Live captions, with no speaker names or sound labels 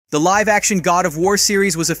The live-action God of War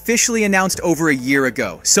series was officially announced over a year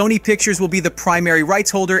ago. Sony Pictures will be the primary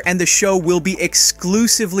rights holder, and the show will be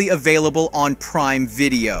exclusively available on Prime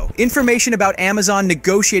Video. Information about Amazon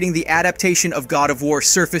negotiating the adaptation of God of War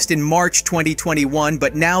surfaced in March 2021,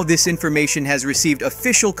 but now this information has received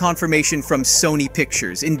official confirmation from Sony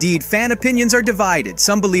Pictures. Indeed, fan opinions are divided.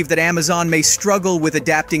 Some believe that Amazon may struggle with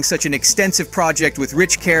adapting such an extensive project with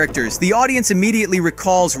rich characters. The audience immediately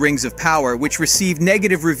recalls Rings of Power, which received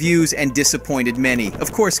negative reviews and disappointed many.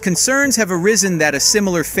 Of course, concerns have arisen that a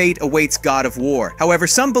similar fate awaits God of War. However,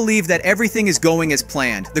 some believe that everything is going as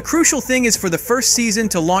planned. The crucial thing is for the first season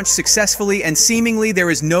to launch successfully, and seemingly there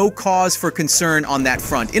is no cause for concern on that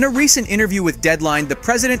front. In a recent interview with Deadline, the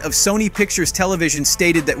president of Sony Pictures Television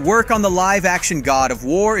stated that work on the live-action God of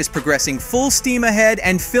War is progressing full steam ahead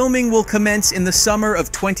and filming will commence in the summer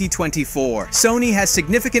of 2024. Sony has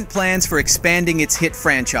significant plans for expanding its hit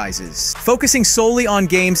franchises. Focusing solely on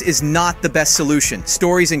games is not the best solution.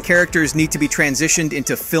 Stories and characters need to be transitioned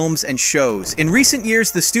into films and shows. In recent years,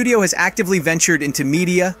 the studio has actively ventured into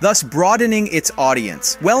media, thus broadening its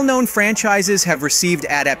audience. Well-known franchises have received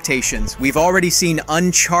adaptations. We've already seen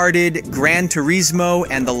Uncharted, Gran Turismo,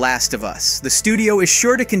 and The Last of Us. The studio is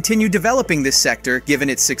sure to continue developing this sector, given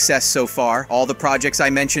its success so far. All the projects I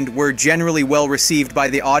mentioned were generally well received by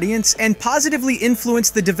the audience and positively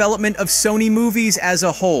influenced the development of Sony movies as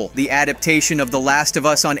a whole. The adaptation of The Last of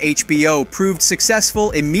Us on HBO proved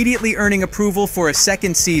successful, immediately earning approval for a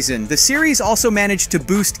second season. The series also managed to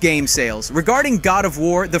boost game sales. Regarding God of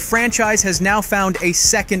War, the franchise has now found a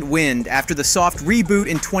second wind. After the soft reboot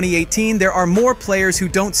in 2018, there are more players who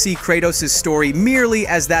don't see Kratos' story merely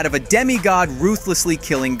as that of a demigod ruthlessly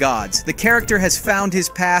killing gods. The character has found his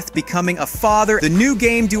path, becoming a father. The new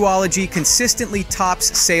game duology consistently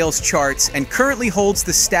tops sales charts and currently holds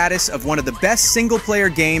the status of one of the best single-player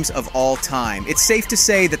games of all time. It's safe to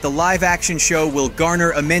say that the live-action show will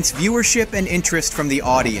garner immense viewership and interest from the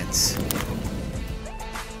audience.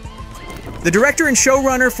 The director and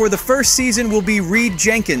showrunner for the first season will be Reed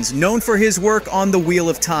Jenkins, known for his work on The Wheel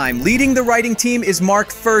of Time. Leading the writing team is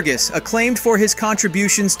Mark Fergus, acclaimed for his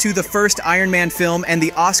contributions to the first Iron Man film and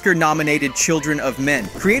the Oscar-nominated Children of Men.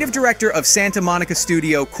 Creative director of Santa Monica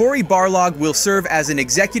Studio, Cory Barlog, will serve as an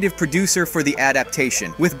executive producer for the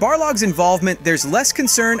adaptation. With Barlog's involvement, there's less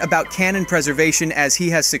concern about canon preservation as he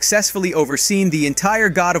has successfully overseen the entire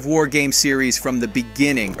God of War game series from the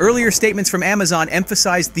beginning. Earlier statements from Amazon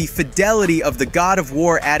emphasized the fidelity of the God of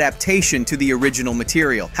War adaptation to the original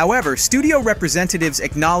material. However, studio representatives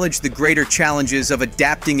acknowledge the greater challenges of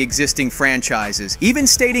adapting existing franchises, even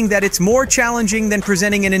stating that it's more challenging than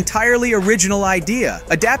presenting an entirely original idea.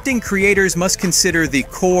 Adapting creators must consider the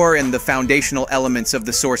core and the foundational elements of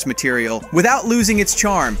the source material without losing its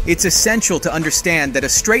charm. It's essential to understand that a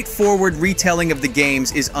straightforward retelling of the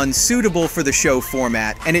games is unsuitable for the show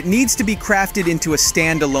format, and it needs to be crafted into a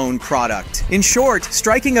standalone product. In short,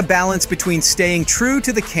 striking a balance between staying true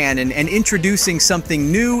to the canon and introducing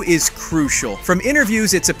something new is crucial. From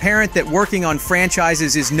interviews, it's apparent that working on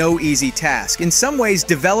franchises is no easy task. In some ways,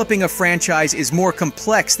 developing a franchise is more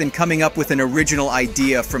complex than coming up with an original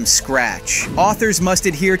idea from scratch. Authors must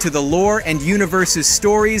adhere to the lore and universe's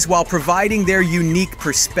stories while providing their unique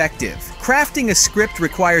perspective. Crafting a script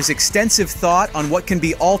requires extensive thought on what can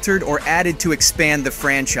be altered or added to expand the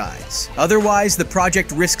franchise. Otherwise, the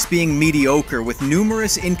project risks being mediocre with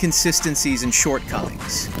numerous inconsistencies and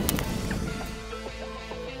shortcomings.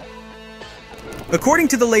 According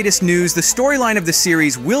to the latest news, the storyline of the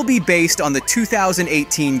series will be based on the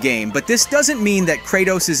 2018 game, but this doesn't mean that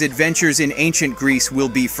Kratos' adventures in ancient Greece will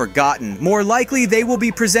be forgotten. More likely, they will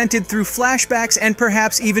be presented through flashbacks and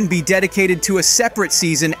perhaps even be dedicated to a separate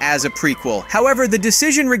season as a prequel. However, the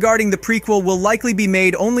decision regarding the prequel will likely be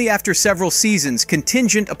made only after several seasons,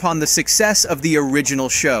 contingent upon the success of the original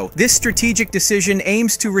show. This strategic decision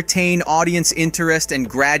aims to retain audience interest and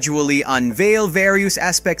gradually unveil various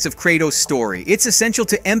aspects of Kratos' story. It's essential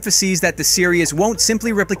to emphasize that the series won't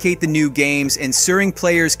simply replicate the new games, ensuring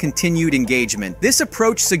players' continued engagement. This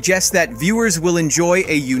approach suggests that viewers will enjoy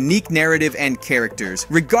a unique narrative and characters,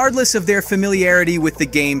 regardless of their familiarity with the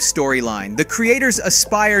game's storyline. The creators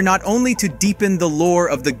aspire not only to deepen the lore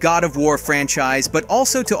of the God of War franchise, but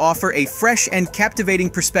also to offer a fresh and captivating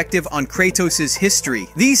perspective on Kratos' history.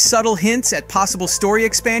 These subtle hints at possible story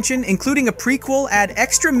expansion, including a prequel, add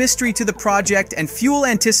extra mystery to the project and fuel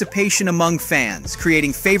anticipation among fans. fans,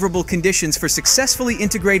 creating favorable conditions for successfully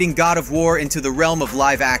integrating God of War into the realm of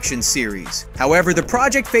live-action series. However, the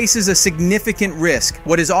project faces a significant risk,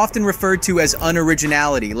 what is often referred to as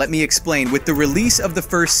unoriginality. Let me explain. With the release of the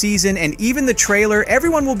first season and even the trailer,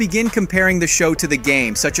 everyone will begin comparing the show to the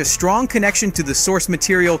game. Such a strong connection to the source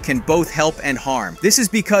material can both help and harm. This is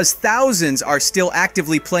because thousands are still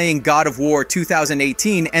actively playing God of War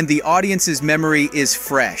 2018 and the audience's memory is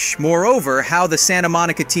fresh. Moreover, how the Santa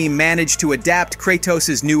Monica team managed to adapt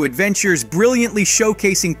Kratos' new adventures, brilliantly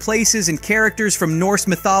showcasing places and characters from Norse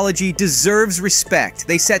mythology, deserves respect.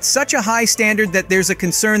 They set such a high standard that there's a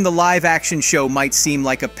concern the live-action show might seem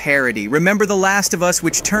like a parody. Remember The Last of Us,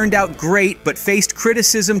 which turned out great but faced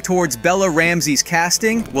criticism towards Bella Ramsey's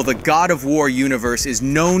casting? Well, the God of War universe is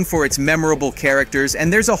known for its memorable characters,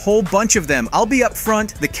 and there's a whole bunch of them. I'll be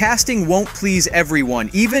upfront, the casting won't please everyone.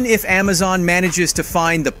 Even if Amazon manages to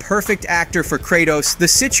find the perfect actor for Kratos, the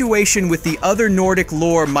situation with the other Nordic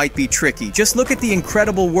lore might be tricky. Just look at the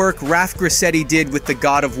incredible work Raf Grassetti did with the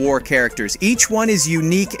God of War characters. Each one is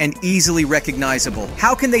unique and easily recognizable.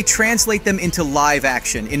 How can they translate them into live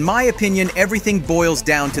action? In my opinion, everything boils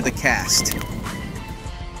down to the cast.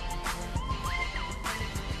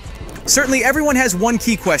 Certainly, everyone has one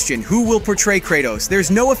key question: who will portray Kratos?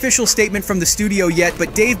 There's no official statement from the studio yet,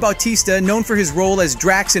 but Dave Bautista, known for his role as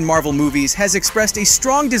Drax in Marvel movies, has expressed a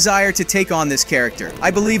strong desire to take on this character.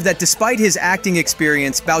 I believe that despite his acting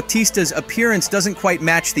experience, Bautista's appearance doesn't quite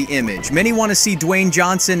match the image. Many want to see Dwayne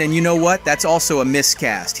Johnson, and you know what? That's also a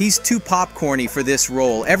miscast. He's too popcorny for this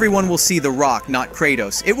role. Everyone will see The Rock, not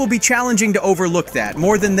Kratos. It will be challenging to overlook that.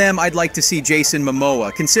 More than them, I'd like to see Jason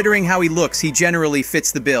Momoa. Considering how he looks, he generally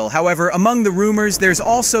fits the bill. However, among the rumors, there's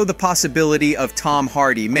also the possibility of Tom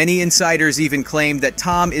Hardy. Many insiders even claim that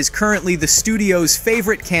Tom is currently the studio's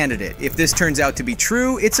favorite candidate. If this turns out to be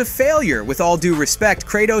true, it's a failure. With all due respect,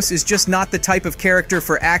 Kratos is just not the type of character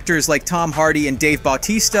for actors like Tom Hardy and Dave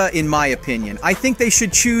Bautista, in my opinion. I think they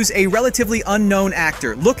should choose a relatively unknown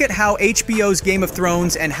actor. Look at how HBO's Game of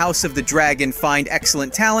Thrones and House of the Dragon find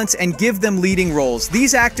excellent talents and give them leading roles.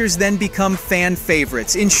 These actors then become fan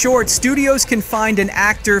favorites. In short, studios can find an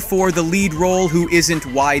actor for the lead role who isn't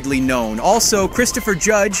widely known. Also, Christopher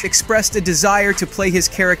Judge expressed a desire to play his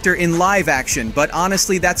character in live action, but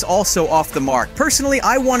honestly, that's also off the mark. Personally,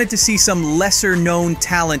 I wanted to see some lesser-known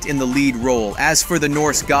talent in the lead role. As for the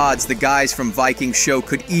Norse gods, the guys from Vikings show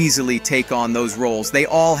could easily take on those roles. They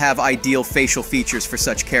all have ideal facial features for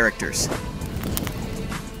such characters.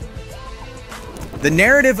 The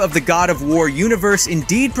narrative of the God of War universe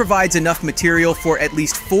indeed provides enough material for at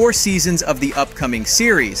least 4 seasons of the upcoming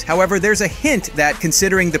series. However, there's a hint that,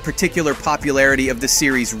 considering the particular popularity of the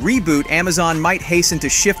series reboot, Amazon might hasten to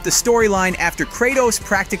shift the storyline after Kratos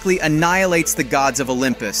practically annihilates the gods of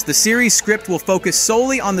Olympus. The series script will focus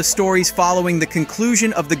solely on the stories following the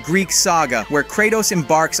conclusion of the Greek saga, where Kratos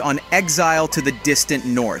embarks on exile to the distant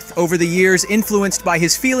north. Over the years, influenced by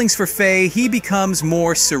his feelings for Faye, he becomes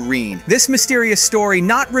more serene. This mysterious story,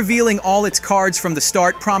 not revealing all its cards from the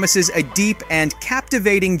start, promises a deep and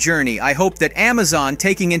captivating journey. I hope that Amazon,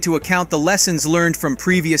 taking into account the lessons learned from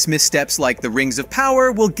previous missteps like the Rings of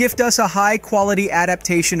Power, will gift us a high-quality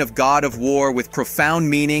adaptation of God of War with profound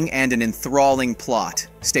meaning and an enthralling plot.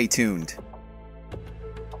 Stay tuned.